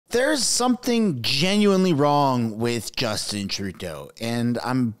There's something genuinely wrong with Justin Trudeau, and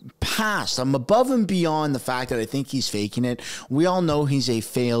I'm above and beyond the fact that I think he's faking it. We all know he's a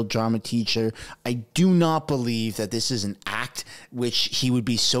failed drama teacher. I do not believe that this is an act which he would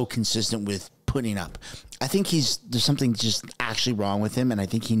be so consistent with putting up. I think there's something just actually wrong with him, and I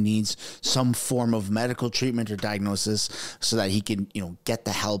think he needs some form of medical treatment or diagnosis so that he can, get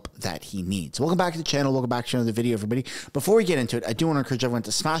the help that he needs. Welcome back to the channel. Welcome back to another video, everybody. Before we get into it, I do want to encourage everyone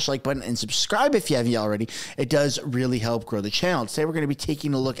to smash the like button and subscribe if you haven't yet already. It does really help grow the channel. Today, we're going to be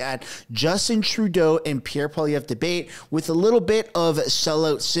taking a look at Justin Trudeau and Pierre Poilievre debate with a little bit of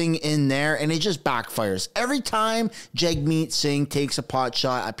sellout Singh in there, and it just backfires. Every time Jagmeet Singh takes a pot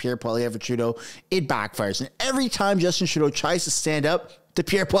shot at Pierre Poilievre or Trudeau, it backfires. And every time Justin Trudeau tries to stand up to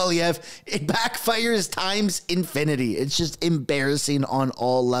Pierre Poilievre, it backfires times infinity. It's just embarrassing on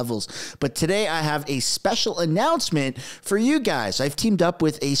all levels. But today I have a special announcement for you guys. I've teamed up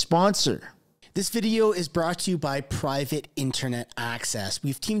with a sponsor. This video is brought to you by Private Internet Access.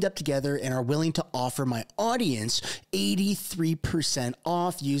 We've teamed up together and are willing to offer my audience 83%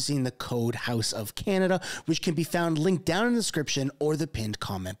 off using the code House of Canada, which can be found linked down in the description or the pinned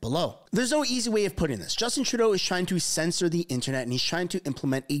comment below. There's no easy way of putting this. Justin Trudeau is trying to censor the internet, and he's trying to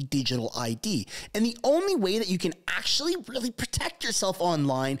implement a digital ID. And the only way that you can actually really protect yourself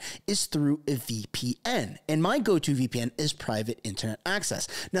online is through a VPN. And my go-to VPN is Private Internet Access.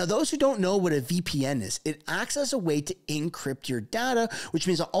 Now, those who don't know what a VPN is, it acts as a way to encrypt your data, which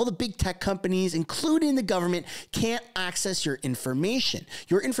means that all the big tech companies, including the government, can't access your information.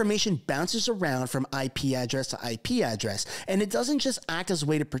 Your information bounces around from IP address to IP address, and it doesn't just act as a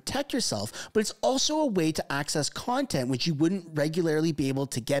way to protect yourself, but it's also a way to access content which you wouldn't regularly be able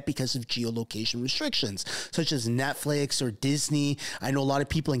to get because of geolocation restrictions, such as Netflix or Disney. I know a lot of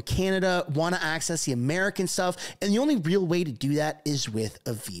people in Canada want to access the American stuff, and the only real way to do that is with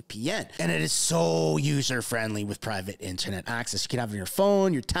a VPN. And it is so user-friendly with Private Internet Access. You can have it on your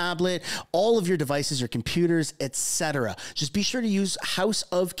phone, your tablet, all of your devices, your computers, etc. Just be sure to use House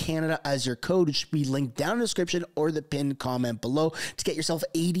of Canada as your code, which should be linked down in the description or the pinned comment below to get yourself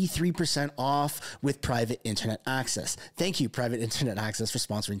 83% off with Private Internet Access. Thank you, Private Internet Access, for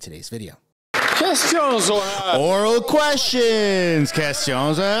sponsoring today's video. Oral questions.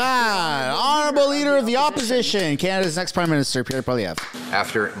 Questions orales. Honorable Leader of the Opposition, Canada's next Prime Minister, Pierre Poilievre.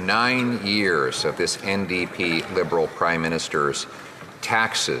 After 9 years of this NDP Liberal Prime Minister's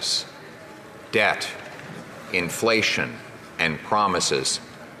taxes, debt, inflation, and promises,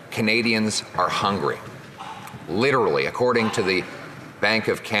 Canadians are hungry. Literally, according to the Bank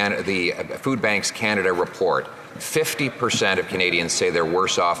of Canada, the Food Bank's Canada report, 50% of Canadians say they're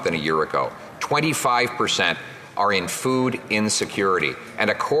worse off than a year ago. 25% are in food insecurity, and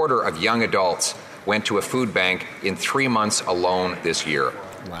a quarter of young adults went to a food bank in 3 months alone this year.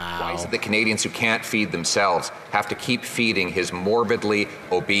 Wow. Why is it that Canadians who can't feed themselves have to keep feeding his morbidly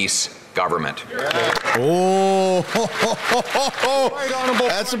obese government? Oh,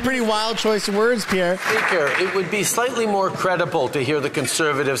 that's a pretty wild choice of words, Pierre. Speaker, it would be slightly more credible to hear the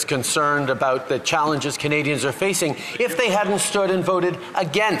Conservatives concerned about the challenges Canadians are facing if they hadn't stood and voted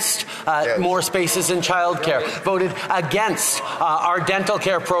against more spaces in childcare, voted against our dental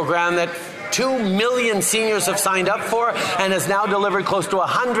care program that 2 million seniors have signed up for and has now delivered close to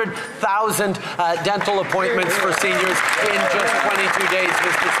 100,000 dental appointments for seniors in just 22 days,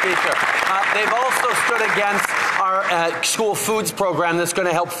 Mr. Speaker. They've also stood against our school foods program that's going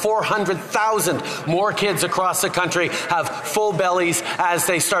to help 400,000 more kids across the country have full bellies as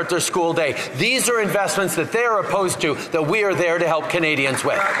they start their school day. These are investments that they are opposed to, that we are there to help Canadians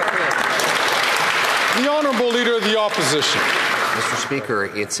with. The Honourable Leader of the Opposition. Mr. Speaker,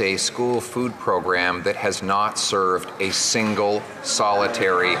 it's a school food program that has not served a single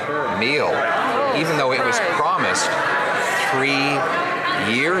solitary meal, even though it was promised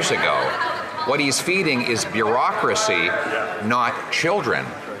 3 years ago. What he's feeding is bureaucracy, not children.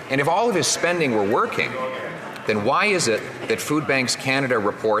 And if all of his spending were working, then why is it that Food Banks Canada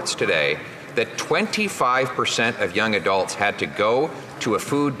reports today that 25% of young adults had to go to a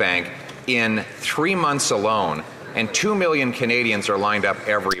food bank in 3 months alone, and 2 million Canadians are lined up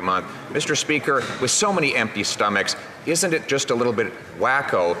every month? Mr. Speaker, with so many empty stomachs, isn't it just a little bit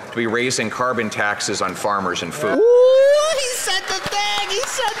wacko to be raising carbon taxes on farmers and food? Ooh, he said the thing! He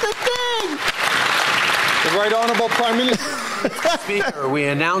said the thing! The Right Honourable Prime Minister. Speaker, we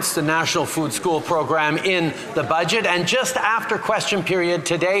announced the National Food School program in the budget, and just after question period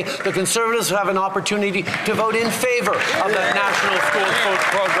today, the Conservatives have an opportunity to vote in favour of the National School Food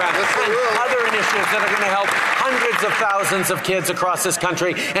program and other initiatives that are going to help hundreds of thousands of kids across this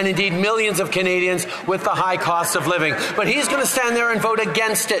country and indeed millions of Canadians with the high cost of living. But he's going to stand there and vote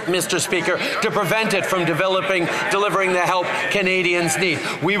against it, Mr. Speaker, to prevent it from delivering the help Canadians need.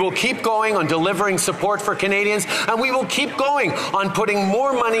 We will keep going on delivering support for Canadians, and we will keep going on putting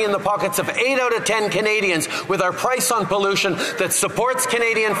more money in the pockets of 8 out of 10 Canadians with our price on pollution that supports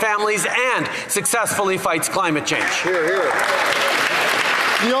Canadian families and successfully fights climate change. Hear, hear.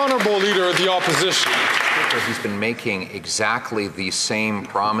 The Honourable Leader of the Opposition. He's been making exactly the same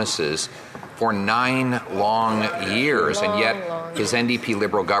promises for 9 long years, and yet his NDP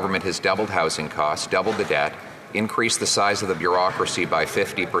Liberal government has doubled housing costs, doubled the debt, increased the size of the bureaucracy by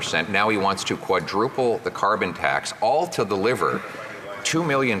 50%. Now he wants to quadruple the carbon tax, all to deliver 2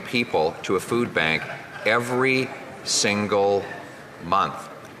 million people to a food bank every single month.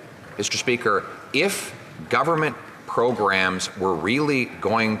 Mr. Speaker, if government programs were really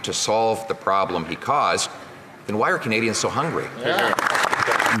going to solve the problem he caused, then why are Canadians so hungry?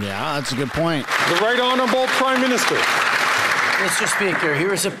 Yeah, that's a good point. The Right Honourable Prime Minister. Mr. Speaker,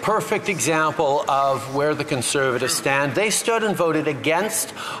 here is a perfect example of where the Conservatives stand. They stood and voted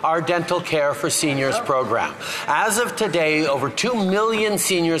against our dental care for seniors program. As of today, over 2 million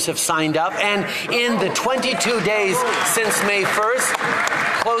seniors have signed up, and in the 22 days since May 1st,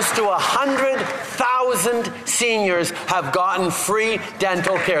 close to 100,000 seniors have gotten free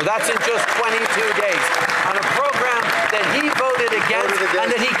dental care. That's in just 22 days. On a program that he voted against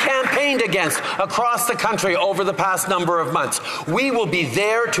and that he campaigned against across the country over the past number of months. We will be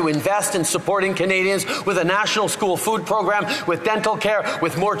there to invest in supporting Canadians with a national school food program, with dental care,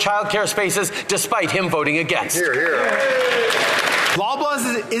 with more childcare spaces, despite him voting against. Hear, hear.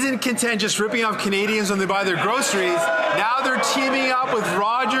 Loblaws isn't content just ripping off Canadians when they buy their groceries. Now they're teaming up with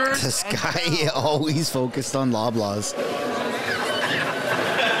Rogers. This guy always focused on Loblaws.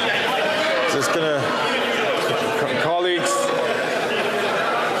 Just gonna, colleagues.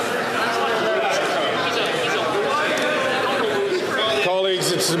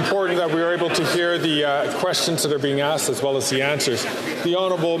 Colleagues, it's important that we are able to hear the questions that are being asked as well as the answers. The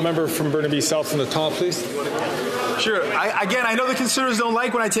Honourable Member from Burnaby South on the top, please. Sure. I know the Conservatives don't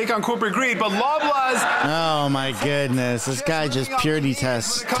like when I take on corporate greed, but Loblaws... Oh, my goodness. This guy just purity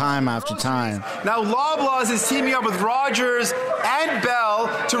tests time after time. Now, Loblaws is teaming up with Rogers and Bell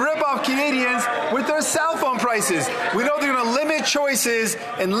to rip off Canadians with their cell phone prices. We know they're going to limit choices,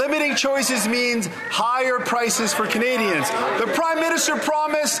 and limiting choices means higher prices for Canadians. The Prime Minister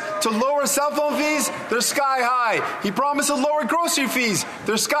promised to lower cell phone fees. They're sky high. He promised to lower grocery fees.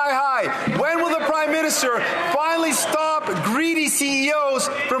 They're sky high. When will the Prime Minister finally stop greedy CEOs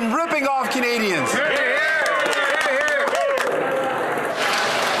from ripping off Canadians?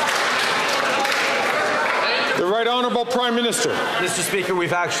 The Right Honourable Prime Minister. Mr. Speaker,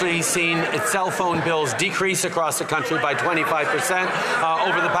 we've actually seen cell phone bills decrease across the country by 25%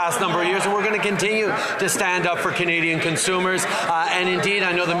 over the past number of years, and we're going to continue to stand up for Canadian consumers. And indeed,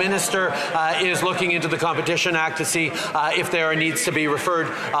 I know the Minister is looking into the Competition Act to see if there needs to be referred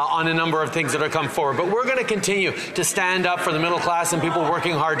on a number of things that have come forward. But we're going to continue to stand up for the middle class and people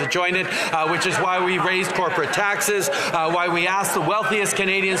working hard to join it, which is why we raised corporate taxes, why we asked the wealthiest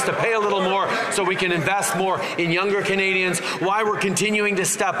Canadians to pay a little more so we can invest more in younger Canadians, why we're continuing to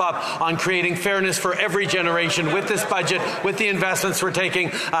step up on creating fairness for every generation with this budget, with the investments we're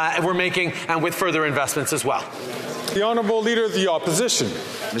making, and with further investments as well. The Honourable Leader of the Opposition.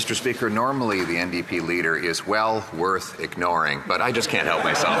 Mr. Speaker, normally the NDP leader is well worth ignoring, but I just can't help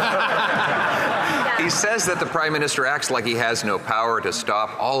myself. He says that the Prime Minister acts like he has no power to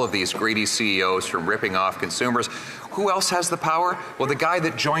stop all of these greedy CEOs from ripping off consumers. Who else has the power? Well, the guy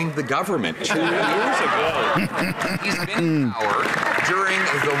that joined the government 2 years ago. He's been in power during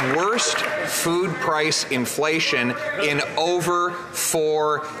the worst food price inflation in over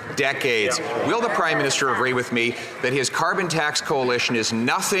 4 decades. Will the Prime Minister agree with me that his carbon tax coalition is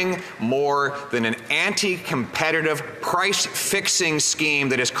nothing more than an anti-competitive price-fixing scheme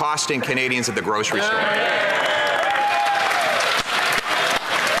that is costing Canadians at the grocery store?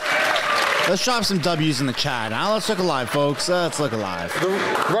 Let's drop some W's in the chat. Now let's look alive, folks. Let's look alive. The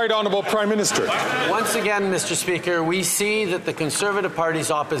Right Honourable Prime Minister. Once again, Mr. Speaker, we see that the Conservative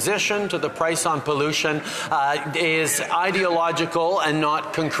Party's opposition to the price on pollution is ideological and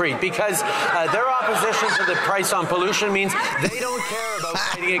not concrete, because their opposition to the price on pollution means they don't care about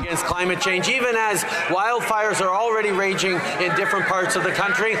fighting against climate change. Even as wildfires are already raging in different parts of the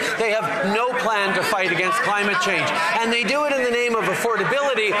country, they have no plan to fight against climate change. And they do it in the name of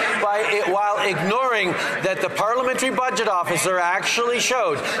affordability while ignoring that the Parliamentary Budget Officer actually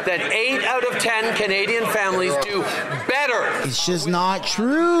showed that 8 out of 10 Canadian families do better. It's just not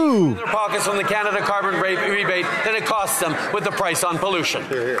true. In their pockets from the Canada carbon rebate than it costs them with the price on pollution.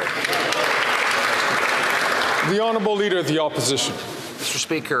 The Honourable Leader of the Opposition. Mr.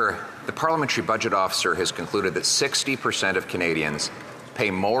 Speaker, the Parliamentary Budget Officer has concluded that 60% of Canadians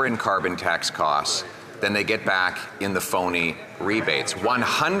pay more in carbon tax costs than they get back in the phony rebates.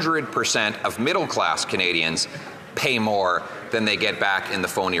 100% of middle-class Canadians pay more than they get back in the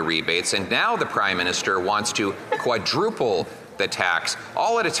phony rebates. And now the Prime Minister wants to quadruple the tax,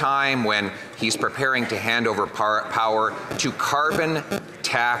 all at a time when he's preparing to hand over power to carbon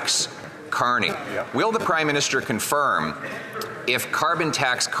tax Carney. Will the Prime Minister confirm if carbon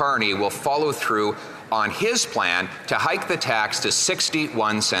tax Carney will follow through on his plan to hike the tax to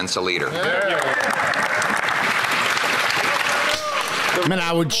 61 cents a litre? Man,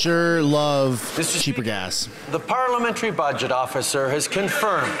 I would sure love cheaper gas. The Parliamentary Budget Officer has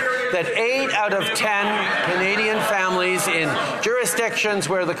confirmed that 8 out of 10 Canadian families in jurisdictions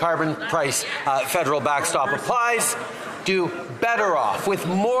where the carbon price federal backstop applies do better off with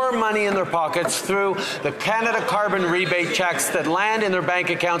more money in their pockets through the Canada carbon rebate checks that land in their bank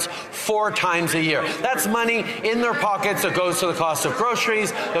accounts 4 times a year. That's money in their pockets that goes to the cost of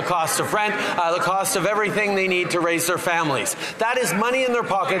groceries, the cost of rent, the cost of everything they need to raise their families. That is money in their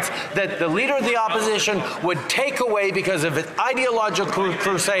pockets that the Leader of the Opposition would take away because of its ideological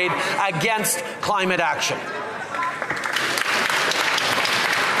crusade against climate action.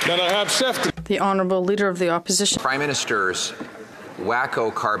 Then I have Shefton. The Honourable Leader of the Opposition. Prime Minister's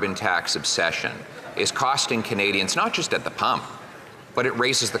wacko carbon tax obsession is costing Canadians not just at the pump, but it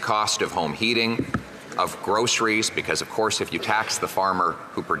raises the cost of home heating, of groceries, because of course if you tax the farmer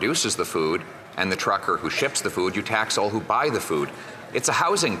who produces the food and the trucker who ships the food, you tax all who buy the food. It's a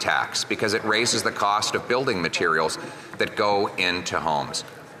housing tax because it raises the cost of building materials that go into homes.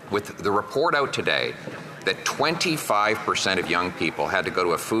 With the report out today that 25% of young people had to go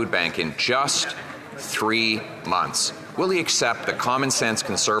to a food bank in just 3 months, will he accept the common sense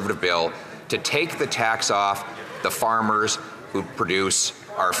Conservative bill to take the tax off the farmers who produce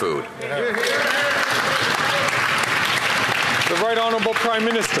our food? The Right Honourable Prime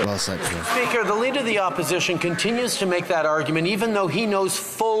Minister. Well said, Chair. Speaker, the Leader of the Opposition continues to make that argument even though he knows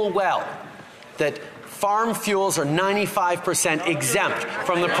full well that farm fuels are 95% exempt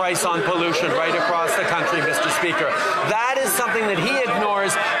from the price on pollution right across the country, Mr. Speaker. That is something that he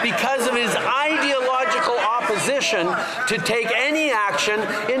ignores because of his ideological opposition to take any action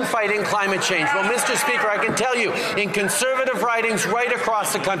in fighting climate change. Well, Mr. Speaker, I can tell you, in Conservative ridings right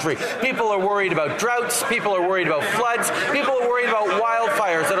across the country, people are worried about droughts, people are worried about floods, people are worried about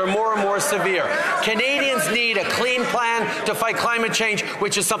wildfires that are more and more severe. Canadians need a clean plan to fight climate change,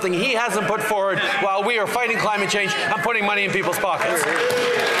 which is something he hasn't put forward, while we are fighting climate change and putting money in people's pockets.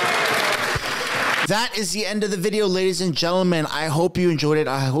 That is the end of the video, ladies and gentlemen. I hope you enjoyed it.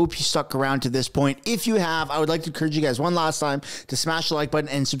 I hope you stuck around to this point. If you have, I would like to encourage you guys one last time to smash the like button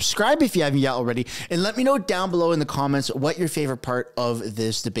and subscribe if you haven't yet already. And let me know down below in the comments what your favorite part of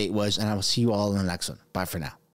this debate was. And I will see you all in the next one. Bye for now.